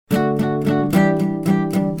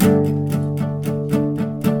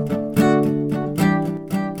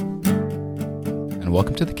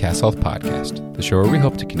welcome to the Cass Health Podcast, the show where we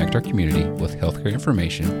hope to connect our community with healthcare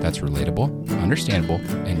information that's relatable, understandable,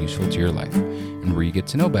 and useful to your life, and where you get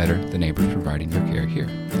to know better the neighbors providing your care here.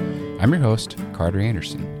 I'm your host, Carter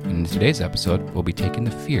Anderson, and in today's episode, we'll be taking the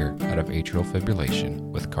fear out of atrial fibrillation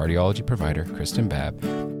with cardiology provider Kristin Babb.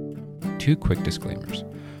 2 quick disclaimers.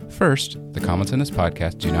 First, the comments in this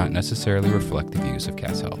podcast do not necessarily reflect the views of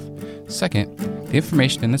Cass Health. Second, the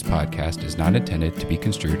information in this podcast is not intended to be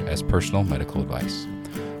construed as personal medical advice.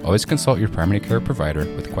 Always consult your primary care provider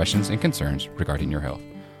with questions and concerns regarding your health.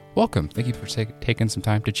 Welcome. Thank you for taking some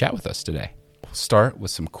time to chat with us today. We'll start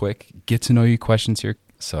with some quick get-to-know-you questions here.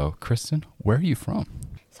 So, Kristin, where are you from?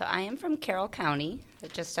 So I am from Carroll County,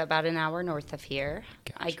 just about an hour north of here.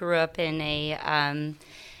 Gotcha. I grew up in a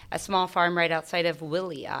small farm right outside of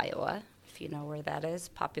Willie, Iowa, if you know where that is.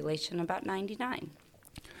 Population about 99.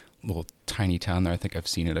 Little tiny town there. I think I've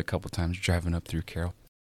seen it a couple times driving up through Carroll.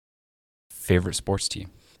 Favorite sports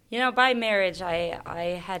team? You know, by marriage,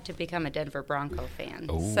 I had to become a Denver Bronco fan.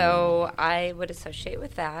 Oh. So I would associate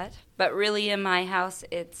with that. But really in my house,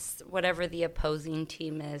 it's whatever the opposing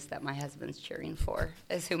team is that my husband's cheering for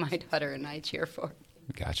is who my daughter and I cheer for.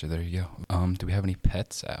 Gotcha. There you go. Do we have any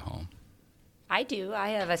pets at home? I do. I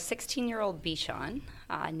have a 16-year-old Bichon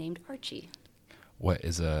named Archie. What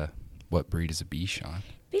breed is a Bichon?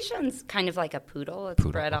 Bichon's kind of like a poodle. It's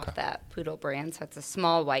bred okay. off that poodle brand. So it's a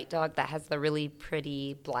small white dog that has the really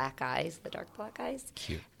pretty black eyes, the dark black eyes.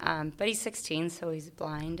 Cute. But he's 16, so he's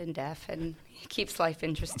blind and deaf, and he keeps life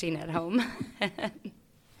interesting at home.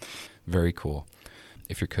 Very cool.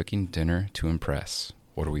 If you're cooking dinner to impress,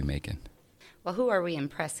 what are we making? Well, who are we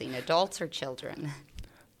impressing, adults or children?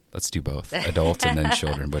 Let's do both, adults and then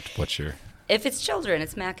children. But what's your... If it's children,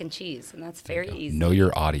 it's mac and cheese, and that's very easy. Know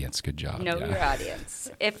your audience. Good job. Know your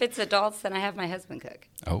audience. If it's adults, then I have my husband cook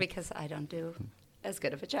because I don't do as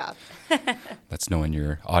good of a job. That's knowing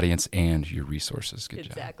your audience and your resources. Good job.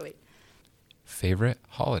 Exactly. Favorite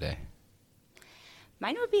holiday?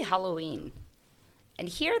 Mine would be Halloween. And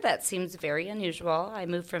here that seems very unusual. I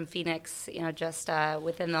moved from Phoenix, just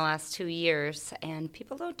within the last 2 years, and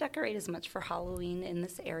people don't decorate as much for Halloween in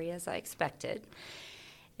this area as I expected.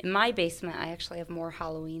 In my basement, I actually have more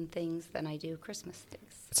Halloween things than I do Christmas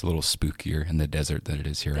things. It's a little spookier in the desert than it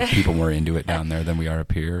is here. Are people more into it down there than we are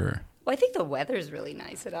up here? Or? Well, I think the weather's really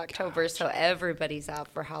nice in October, so everybody's out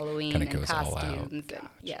for Halloween Kinda and goes all out. costumes. Gotcha.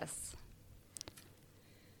 Yes.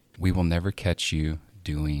 We will never catch you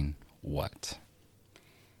doing what?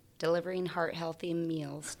 Delivering heart-healthy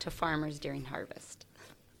meals to farmers during harvest.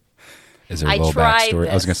 Is there a little backstory?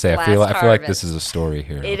 I was going to say, I feel like this is a story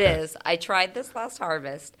here. It is. I tried this last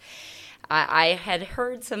harvest. I had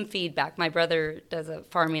heard some feedback. My brother does a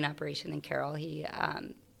farming operation in Carroll. He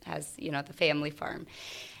has, the family farm.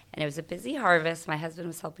 And it was a busy harvest. My husband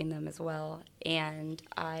was helping them as well. And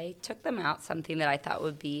I took them out something that I thought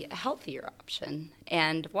would be a healthier option.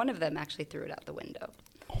 And one of them actually threw it out the window.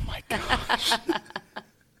 Oh, my gosh.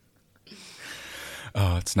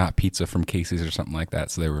 Oh, it's not pizza from Casey's or something like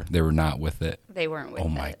that. So they were not with it. They weren't with it. Oh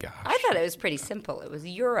my gosh. I thought it was pretty simple. It was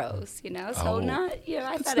euros, so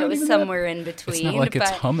I thought it was even somewhere in between. It's not like it's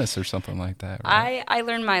hummus or something like that, right? I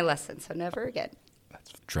learned my lesson, so never again.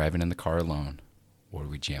 That's driving in the car alone. What are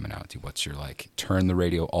we jamming out to? What's your turn the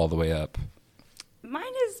radio all the way up?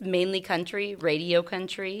 Mine is mainly country, radio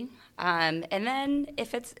country. And then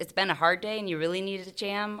if it's been a hard day and you really needed a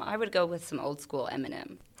jam, I would go with some old school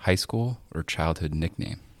Eminem. High school or childhood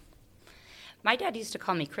nickname? My dad used to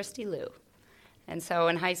call me Christy Lou. And so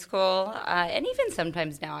in high school, and even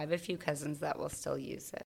sometimes now, I have a few cousins that will still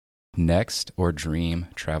use it. Next or dream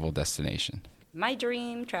travel destination? My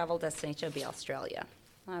dream travel destination would be Australia.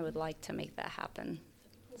 I would like to make that happen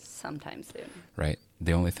sometime soon. Right.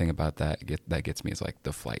 The only thing about that gets me is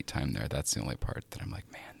the flight time there. That's the only part that I'm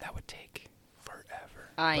like, man, that would take forever.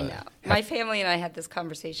 I know. My family and I had this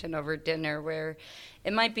conversation over dinner where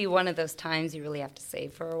it might be one of those times you really have to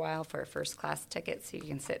save for a while for a first class ticket so you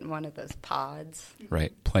can sit in one of those pods.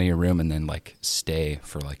 Right. Plenty of room and then stay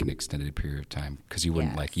for an extended period of time because you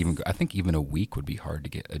wouldn't I think even a week would be hard to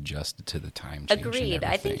get adjusted to the time change. Agreed.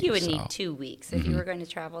 I think you would need 2 weeks. If you were going to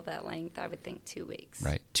travel that length, I would think 2 weeks.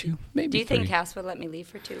 Right. 2, maybe Do you 3. think Cass would let me leave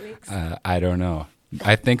for 2 weeks? I don't know.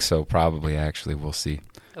 I think so, probably, actually. We'll see.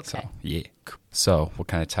 Okay. So, yeah. So we'll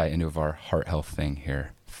kind of tie into our heart health thing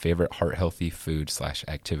here. Favorite heart-healthy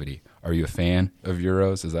food/activity? Are you a fan of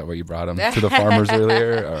euros? Is that what you brought them to the farmers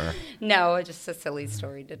earlier? Or? No, just a silly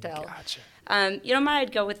story to tell. Gotcha.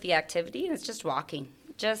 I'd go with the activity, and it's just walking.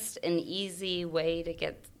 Just an easy way to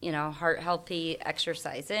get, heart-healthy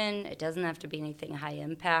exercise in. It doesn't have to be anything high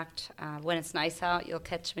impact. When it's nice out, you'll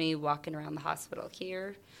catch me walking around the hospital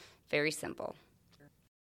here. Very simple.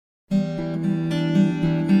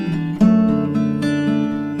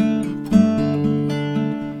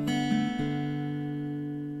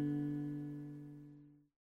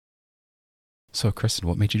 So, Kristin,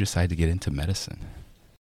 what made you decide to get into medicine?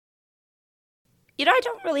 I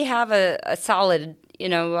don't really have a solid,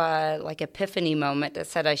 like epiphany moment that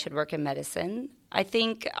said I should work in medicine. I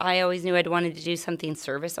think I always knew I'd wanted to do something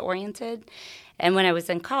service-oriented. And when I was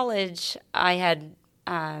in college, I had,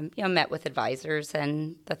 met with advisors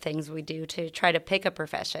and the things we do to try to pick a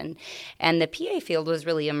profession. And the PA field was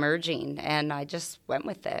really emerging, and I just went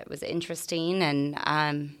with it. It was interesting,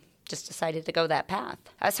 and just decided to go that path.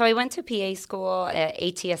 So I went to PA school at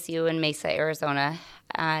ATSU in Mesa, Arizona,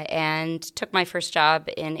 and took my first job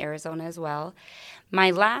in Arizona as well.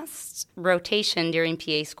 My last rotation during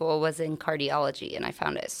PA school was in cardiology, and I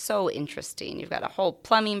found it so interesting. You've got a whole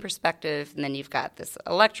plumbing perspective, and then you've got this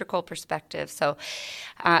electrical perspective. So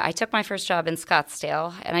I took my first job in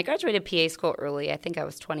Scottsdale, and I graduated PA school early. I think I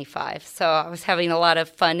was 25. So I was having a lot of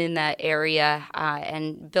fun in that area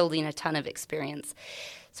and building a ton of experience.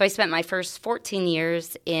 So I spent my first 14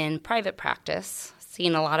 years in private practice,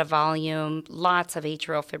 seeing a lot of volume, lots of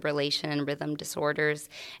atrial fibrillation and rhythm disorders,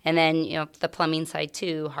 and then, the plumbing side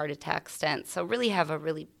too, heart attack, stents. So really have a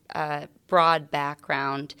really broad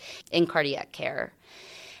background in cardiac care.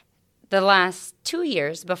 The last 2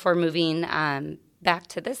 years before moving back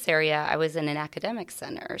to this area, I was in an academic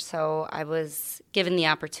center. So I was given the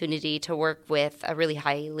opportunity to work with a really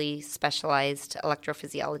highly specialized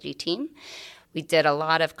electrophysiology team. We did a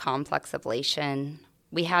lot of complex ablation.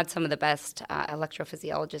 We had some of the best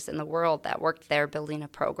electrophysiologists in the world that worked there building a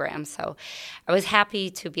program. So I was happy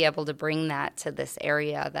to be able to bring that to this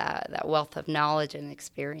area, that wealth of knowledge and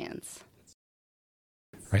experience.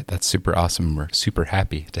 Right, that's super awesome. We're super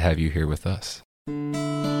happy to have you here with us.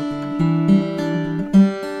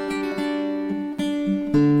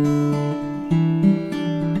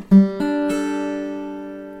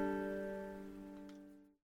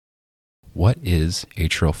 What is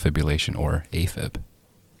atrial fibrillation, or AFib?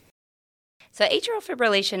 So atrial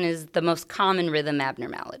fibrillation is the most common rhythm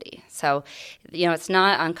abnormality. So, it's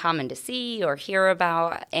not uncommon to see or hear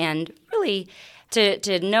about. And really,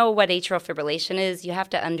 to know what atrial fibrillation is, you have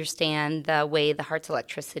to understand the way the heart's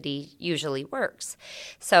electricity usually works.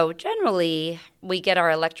 So generally, we get our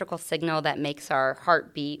electrical signal that makes our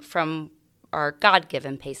heart beat from our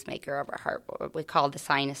God-given pacemaker of our heart, what we call the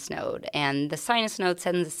sinus node. And the sinus node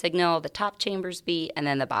sends a signal, the top chambers beat, and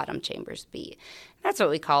then the bottom chambers beat. That's what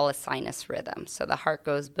we call a sinus rhythm. So the heart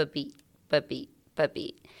goes ba-beat, ba-beat,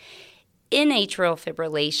 ba-beat. In atrial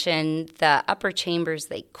fibrillation, the upper chambers,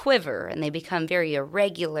 they quiver, and they become very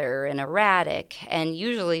irregular and erratic, and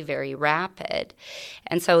usually very rapid.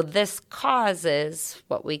 And so this causes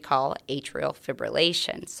what we call atrial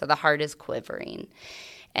fibrillation. So the heart is quivering.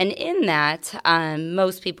 And in that,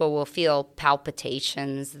 most people will feel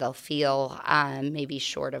palpitations. They'll feel maybe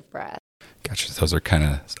short of breath. Gotcha. Those are kind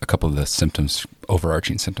of a couple of the symptoms,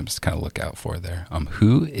 overarching symptoms to kind of look out for there.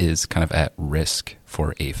 Who is kind of at risk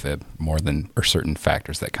for AFib more than, or certain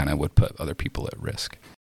factors that kind of would put other people at risk?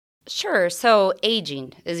 Sure. So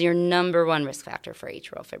aging is your number one risk factor for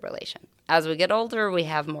atrial fibrillation. As we get older, we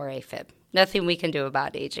have more AFib. Nothing we can do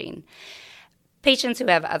about aging. Patients who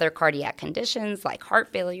have other cardiac conditions like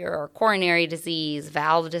heart failure or coronary disease,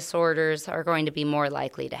 valve disorders are going to be more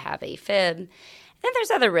likely to have AFib. Then there's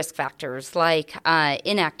other risk factors like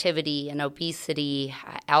inactivity and obesity,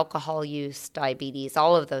 alcohol use, diabetes.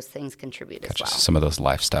 All of those things contribute as well. Some of those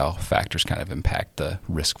lifestyle factors kind of impact the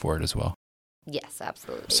risk for it as well. Yes,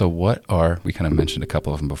 absolutely. So we kind of mentioned a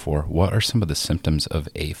couple of them before, what are some of the symptoms of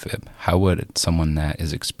AFib? How would someone that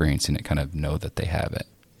is experiencing it kind of know that they have it?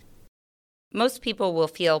 Most people will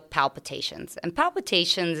feel palpitations, and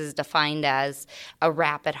palpitations is defined as a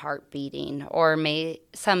rapid heart beating, or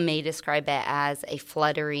some may describe it as a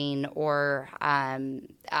fluttering or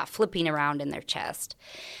flipping around in their chest.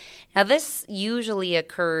 Now, this usually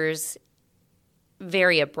occurs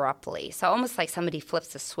very abruptly, so almost like somebody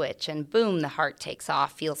flips a switch, and boom, the heart takes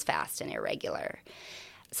off, feels fast and irregular.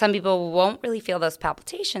 Some people won't really feel those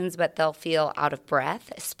palpitations, but they'll feel out of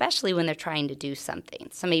breath, especially when they're trying to do something.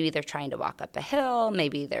 So maybe they're trying to walk up a hill,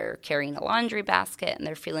 maybe they're carrying a laundry basket, and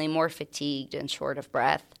they're feeling more fatigued and short of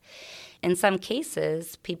breath. In some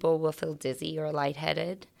cases, people will feel dizzy or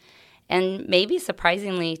lightheaded. And maybe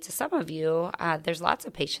surprisingly to some of you, there's lots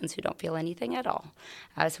of patients who don't feel anything at all.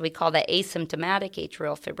 So we call that asymptomatic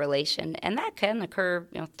atrial fibrillation, and that can occur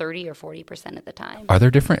 30 or 40% of the time. Are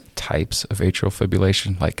there different types of atrial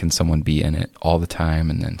fibrillation? Like, can someone be in it all the time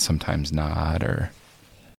and then sometimes not? Or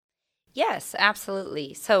Yes,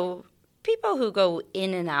 absolutely. So people who go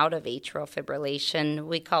in and out of atrial fibrillation,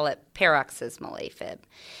 we call it paroxysmal AFib.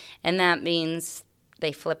 And that means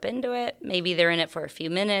they flip into it. Maybe they're in it for a few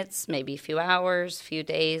minutes, maybe a few hours, few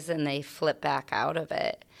days, and they flip back out of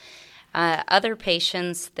it. Other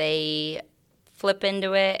patients, they flip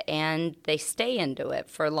into it and they stay into it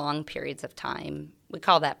for long periods of time. We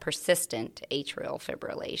call that persistent atrial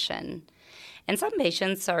fibrillation. And some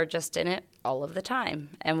patients are just in it all of the time,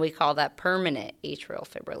 and we call that permanent atrial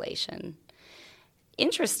fibrillation.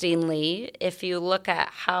 Interestingly, if you look at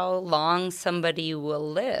how long somebody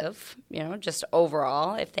will live, just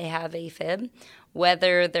overall, if they have AFib,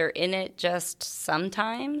 whether they're in it just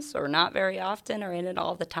sometimes or not very often or in it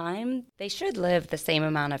all the time, they should live the same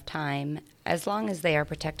amount of time as long as they are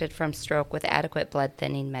protected from stroke with adequate blood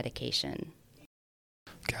thinning medication.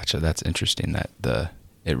 Gotcha. That's interesting that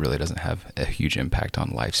it really doesn't have a huge impact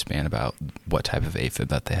on lifespan about what type of AFib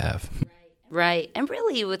that they have. Right. And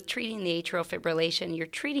really, with treating the atrial fibrillation, you're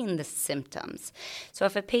treating the symptoms. So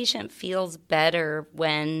if a patient feels better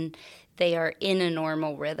when they are in a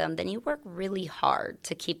normal rhythm, then you work really hard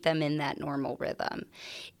to keep them in that normal rhythm.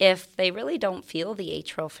 If they really don't feel the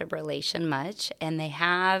atrial fibrillation much and they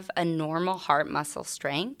have a normal heart muscle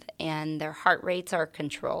strength and their heart rates are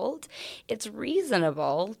controlled, it's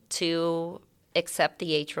reasonable to accept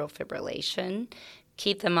the atrial fibrillation,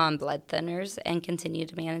 keep them on blood thinners, and continue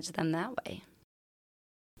to manage them that way.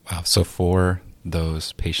 Wow. So for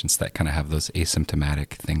those patients that kind of have those asymptomatic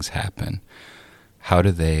things happen, how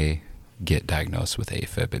do they get diagnosed with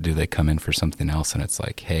AFib? Do they come in for something else and it's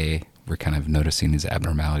like, hey, we're kind of noticing these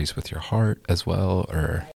abnormalities with your heart as well,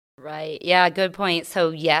 or? Right. Yeah, good point.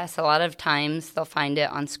 So yes, a lot of times they'll find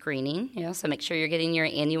it on screening, so make sure you're getting your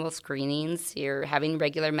annual screenings, you're having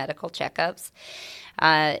regular medical checkups.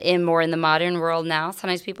 In the modern world now,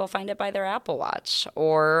 sometimes people find it by their Apple Watch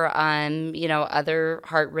or, other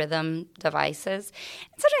heart rhythm devices.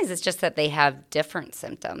 And sometimes it's just that they have different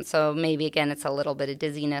symptoms. So maybe, again, it's a little bit of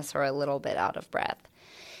dizziness or a little bit out of breath.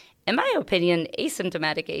 In my opinion,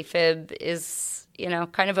 asymptomatic AFib is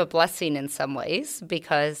kind of a blessing in some ways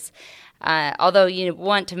because although you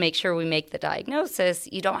want to make sure we make the diagnosis,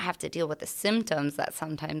 you don't have to deal with the symptoms that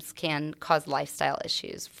sometimes can cause lifestyle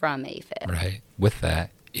issues from AFib. Right. With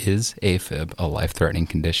that, is AFib a life-threatening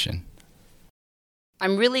condition?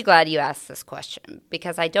 I'm really glad you asked this question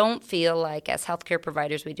because I don't feel like as healthcare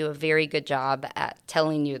providers we do a very good job at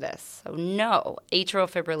telling you this. So no, atrial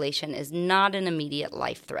fibrillation is not an immediate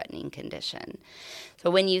life-threatening condition. So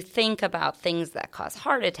when you think about things that cause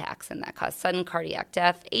heart attacks and that cause sudden cardiac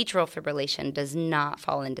death, atrial fibrillation does not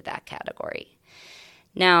fall into that category.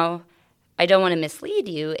 Now, I don't want to mislead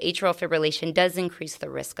you. Atrial fibrillation does increase the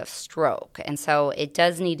risk of stroke, and so it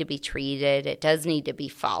does need to be treated. It does need to be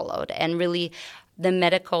followed, and really the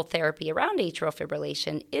medical therapy around atrial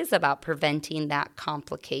fibrillation is about preventing that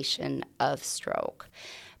complication of stroke.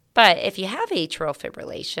 But if you have atrial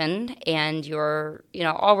fibrillation and you're,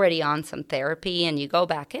 already on some therapy and you go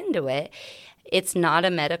back into it, it's not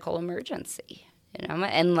a medical emergency.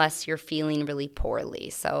 Unless you're feeling really poorly.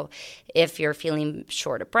 So if you're feeling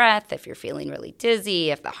short of breath, if you're feeling really dizzy,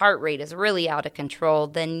 if the heart rate is really out of control,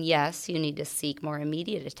 then yes, you need to seek more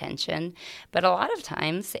immediate attention. But a lot of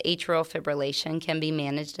times, atrial fibrillation can be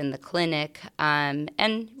managed in the clinic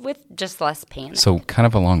and with just less panic. So kind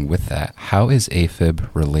of along with that, how is AFib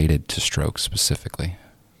related to stroke specifically?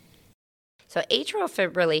 So atrial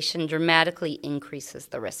fibrillation dramatically increases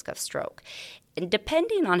the risk of stroke. And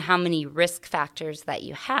depending on how many risk factors that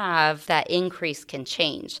you have, that increase can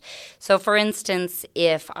change. So for instance,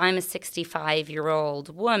 if I'm a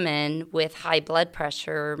 65-year-old woman with high blood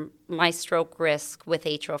pressure, my stroke risk with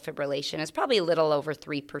atrial fibrillation is probably a little over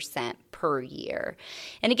 3% per year.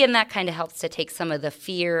 And again, that kind of helps to take some of the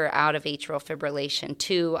fear out of atrial fibrillation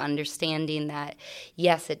too, understanding that,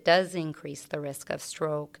 yes, it does increase the risk of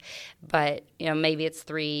stroke, but maybe it's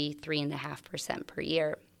 3.5% per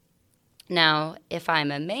year. Now, if I'm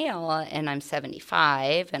a male and I'm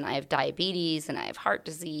 75 and I have diabetes and I have heart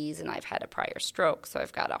disease and I've had a prior stroke, so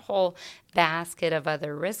I've got a whole basket of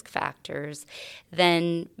other risk factors,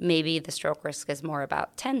 then maybe the stroke risk is more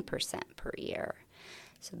about 10% per year.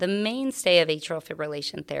 So the mainstay of atrial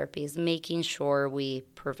fibrillation therapy is making sure we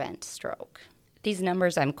prevent stroke. These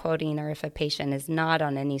numbers I'm quoting are if a patient is not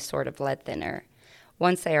on any sort of blood thinner.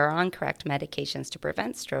 Once they are on correct medications to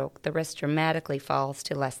prevent stroke, the risk dramatically falls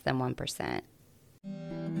to less than 1%.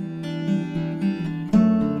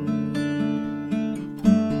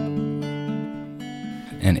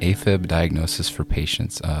 An AFib diagnosis for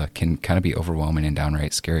patients can kind of be overwhelming and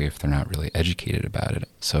downright scary if they're not really educated about it.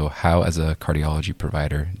 So how, as a cardiology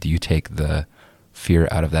provider, do you take the fear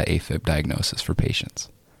out of that AFib diagnosis for patients?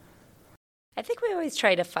 I think we always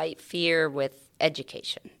try to fight fear with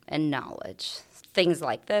education and knowledge. Things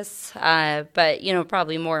like this, but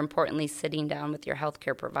probably more importantly, sitting down with your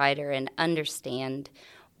healthcare provider and understand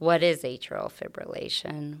What is atrial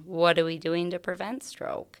fibrillation? What are we doing to prevent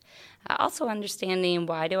stroke? Also understanding,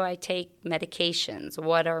 why do I take medications?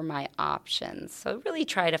 What are my options? So really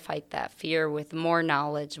try to fight that fear with more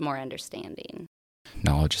knowledge, more understanding.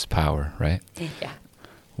 Knowledge is power, right? Yeah.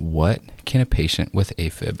 What can a patient with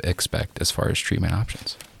AFib expect as far as treatment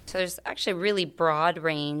options? So there's actually a really broad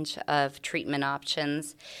range of treatment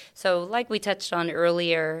options. So like we touched on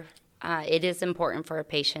earlier, it is important for a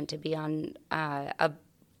patient to be on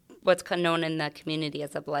what's known in the community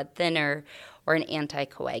as a blood thinner or an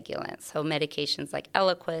anticoagulant. So medications like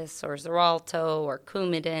Eliquis or Xarelto or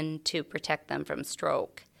Coumadin to protect them from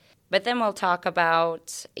stroke. But then we'll talk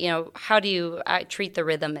about, how do you treat the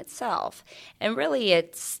rhythm itself? And really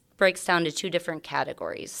it breaks down to two different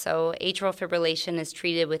categories. So atrial fibrillation is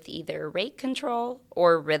treated with either rate control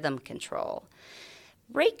or rhythm control.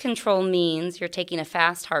 Rate control means you're taking a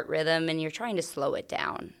fast heart rhythm and you're trying to slow it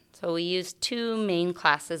down. So we use two main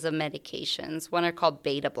classes of medications. One are called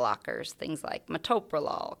beta blockers, things like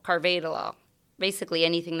metoprolol, carvedilol, basically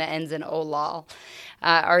anything that ends in olol,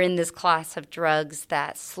 are in this class of drugs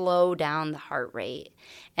that slow down the heart rate.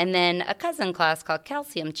 And then a cousin class called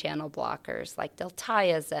calcium channel blockers like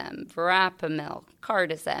diltiazem, verapamil,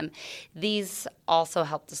 cardizem. These also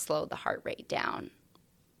help to slow the heart rate down.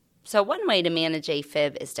 So one way to manage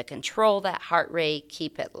AFib is to control that heart rate,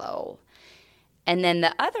 keep it low. And then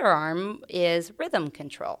the other arm is rhythm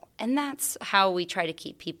control, and that's how we try to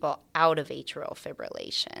keep people out of atrial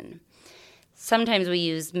fibrillation. Sometimes we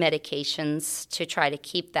use medications to try to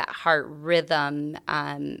keep that heart rhythm,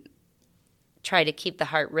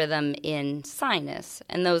 in sinus,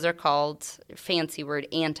 and those are called, fancy word,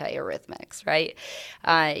 antiarrhythmics, right?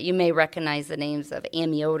 You may recognize the names of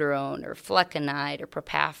amiodarone or flecainide or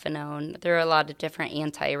propafenone. There are a lot of different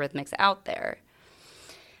antiarrhythmics out there.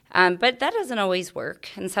 But that doesn't always work,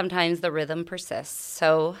 and sometimes the rhythm persists.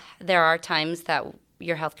 So there are times that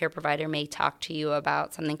your healthcare provider may talk to you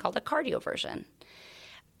about something called a cardioversion.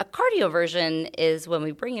 A cardioversion is when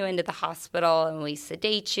we bring you into the hospital and we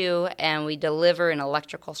sedate you and we deliver an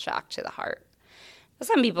electrical shock to the heart.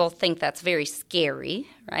 Some people think that's very scary,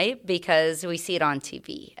 right, because we see it on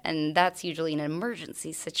TV, and that's usually an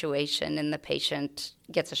emergency situation and the patient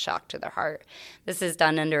gets a shock to their heart. This is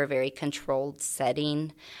done under a very controlled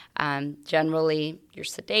setting. Generally, you're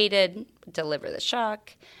sedated, deliver the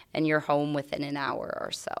shock, and you're home within an hour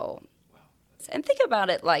or so. And think about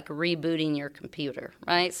it like rebooting your computer,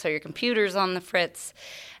 right? So your computer's on the fritz,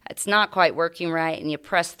 it's not quite working right, and you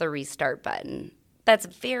press the restart button. That's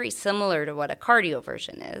very similar to what a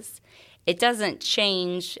cardioversion is. It doesn't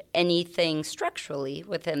change anything structurally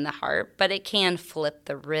within the heart, but it can flip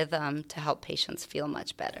the rhythm to help patients feel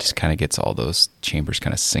much better. Just kind of gets all those chambers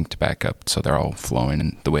kind of synced back up so they're all flowing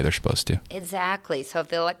in the way they're supposed to. Exactly. So if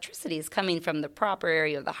the electricity is coming from the proper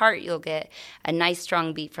area of the heart, you'll get a nice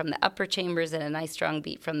strong beat from the upper chambers and a nice strong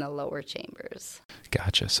beat from the lower chambers.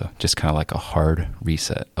 Gotcha. So just kind of like a hard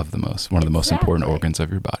reset of one of the most important organs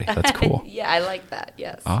of your body. That's cool. Yeah, I like that.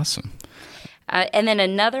 Yes. Awesome. And then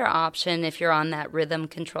another option, if you're on that rhythm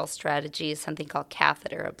control strategy, is something called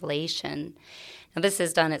catheter ablation. Now, this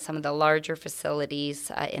is done at some of the larger facilities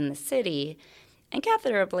in the city. And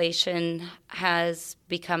catheter ablation has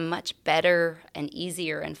become much better and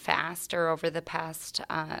easier and faster over the past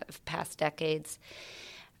decades.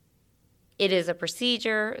 It is a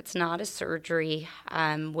procedure. It's not a surgery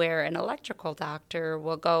where an electrical doctor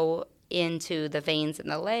will go into the veins in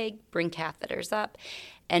the leg, bring catheters up,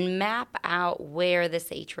 and map out where this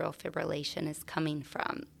atrial fibrillation is coming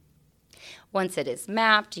from. Once it is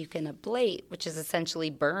mapped, you can ablate, which is essentially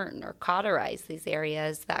burn or cauterize these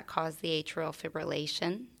areas that cause the atrial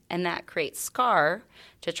fibrillation, and that creates scar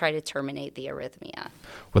to try to terminate the arrhythmia.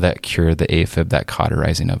 Will that cure the AFib, that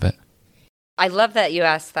cauterizing of it? I love that you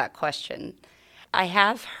asked that question. I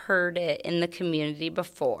have heard it in the community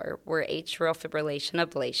before where atrial fibrillation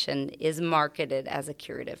ablation is marketed as a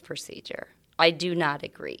curative procedure. I do not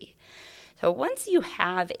agree. So once you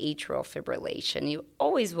have atrial fibrillation, you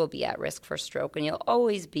always will be at risk for stroke, and you'll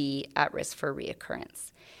always be at risk for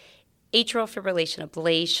reoccurrence. Atrial fibrillation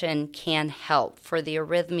ablation can help for the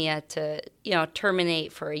arrhythmia to,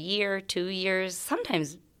 terminate for a year, 2 years,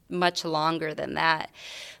 sometimes much longer than that.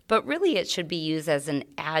 But really it should be used as an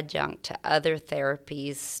adjunct to other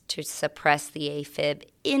therapies to suppress the AFib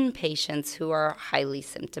in patients who are highly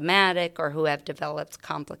symptomatic or who have developed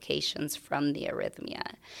complications from the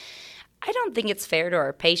arrhythmia. I don't think it's fair to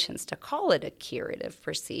our patients to call it a curative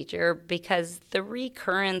procedure because the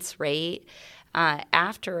recurrence rate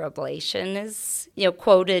after ablation is,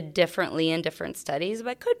 quoted differently in different studies,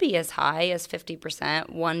 but could be as high as 50%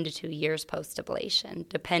 1 to 2 years post-ablation,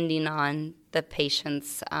 depending on the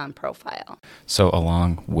patient's profile. So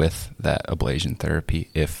along with that ablation therapy,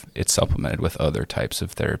 if it's supplemented with other types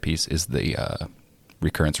of therapies, is the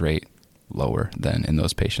recurrence rate lower than in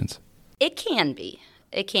those patients? It can be.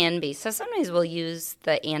 It can be. So sometimes we'll use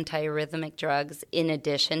the antiarrhythmic drugs in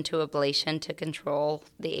addition to ablation to control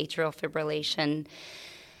the atrial fibrillation.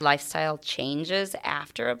 Lifestyle changes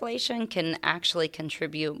after ablation can actually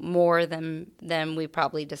contribute more than we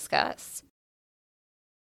probably discuss.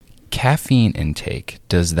 Caffeine intake,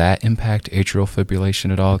 does that impact atrial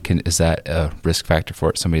fibrillation at all? Is that a risk factor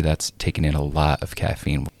for somebody that's taking in a lot of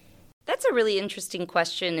caffeine? That's a really interesting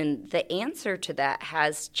question, and the answer to that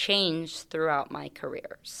has changed throughout my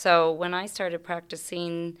career. So when I started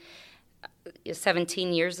practicing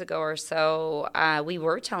 17 years ago or so, we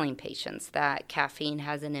were telling patients that caffeine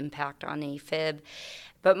has an impact on AFib.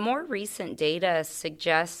 But more recent data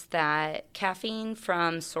suggests that caffeine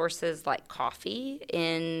from sources like coffee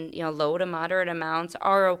in low to moderate amounts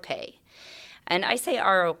are okay. And I say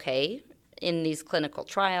are okay. In these clinical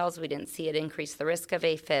trials, we didn't see it increase the risk of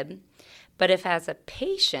AFib. But if as a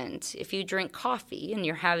patient, if you drink coffee and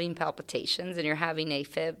you're having palpitations and you're having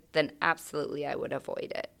AFib, then absolutely I would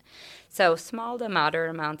avoid it. So small to moderate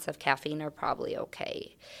amounts of caffeine are probably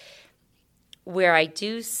okay. Where I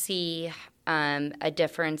do see a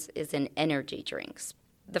difference is in energy drinks.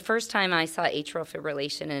 The first time I saw atrial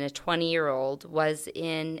fibrillation in a 20-year-old was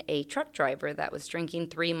in a truck driver that was drinking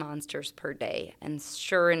 3 Monsters per day. And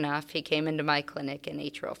sure enough, he came into my clinic in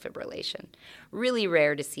atrial fibrillation. Really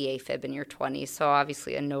rare to see AFib in your 20s, so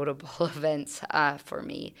obviously a notable event for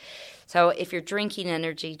me. So if you're drinking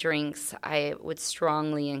energy drinks, I would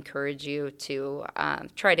strongly encourage you to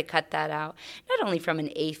try to cut that out, not only from an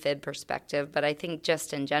AFib perspective, but I think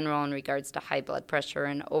just in general in regards to high blood pressure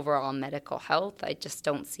and overall medical health. I just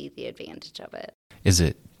don't see the advantage of it. Is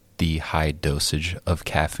it the high dosage of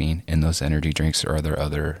caffeine in those energy drinks, or are there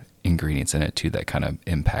other ingredients in it too that kind of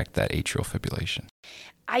impact that atrial fibrillation?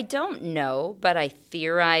 I don't know, but I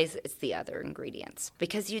theorize it's the other ingredients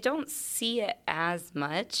because you don't see it as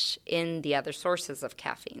much in the other sources of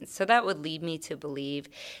caffeine. So that would lead me to believe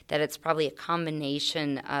that it's probably a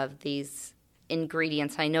combination of these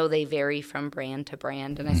ingredients. I know they vary from brand to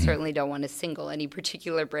brand, and I certainly don't want to single any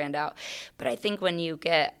particular brand out. But I think when you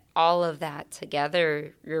get all of that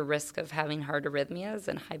together, your risk of having heart arrhythmias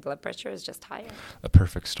and high blood pressure is just higher. A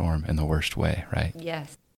perfect storm in the worst way, right?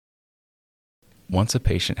 Yes. Once a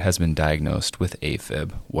patient has been diagnosed with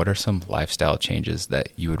AFib, what are some lifestyle changes that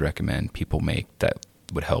you would recommend people make that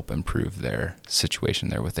would help improve their situation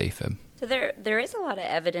there with AFib? So there is a lot of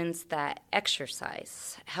evidence that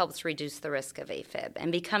exercise helps reduce the risk of AFib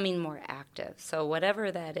and becoming more active. So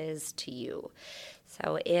whatever that is to you.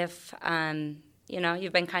 So if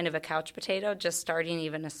you've been kind of a couch potato, just starting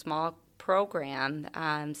even a small program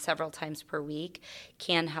several times per week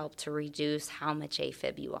can help to reduce how much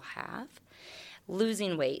AFib you will have.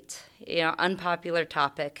 Losing weight, unpopular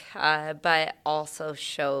topic, but also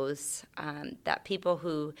shows that people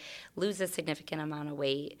who lose a significant amount of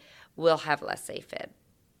weight will have less AFib.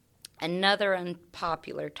 Another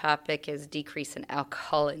unpopular topic is decrease in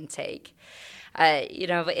alcohol intake.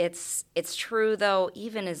 It's true, though,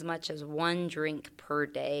 even as much as 1 drink per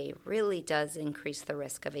day really does increase the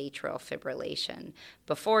risk of atrial fibrillation.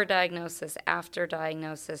 Before diagnosis, after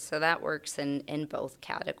diagnosis, so that works in both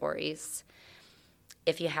categories.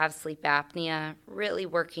 If you have sleep apnea, really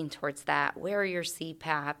working towards that. Wear your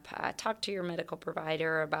CPAP. Talk to your medical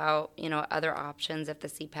provider about, other options if the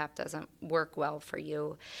CPAP doesn't work well for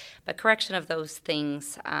you. But correction of those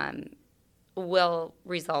things will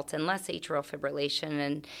result in less atrial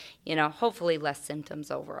fibrillation and, hopefully less symptoms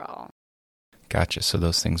overall. Gotcha. So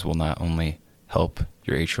those things will not only help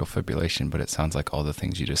your atrial fibrillation, but it sounds like all the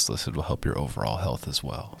things you just listed will help your overall health as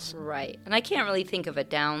well. Right. And I can't really think of a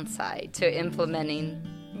downside to implementing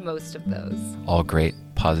most of those. All great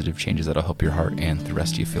positive changes that'll help your heart and the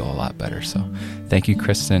rest of you feel a lot better. So thank you,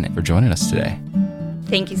 Kristin, for joining us today.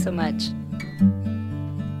 Thank you so much.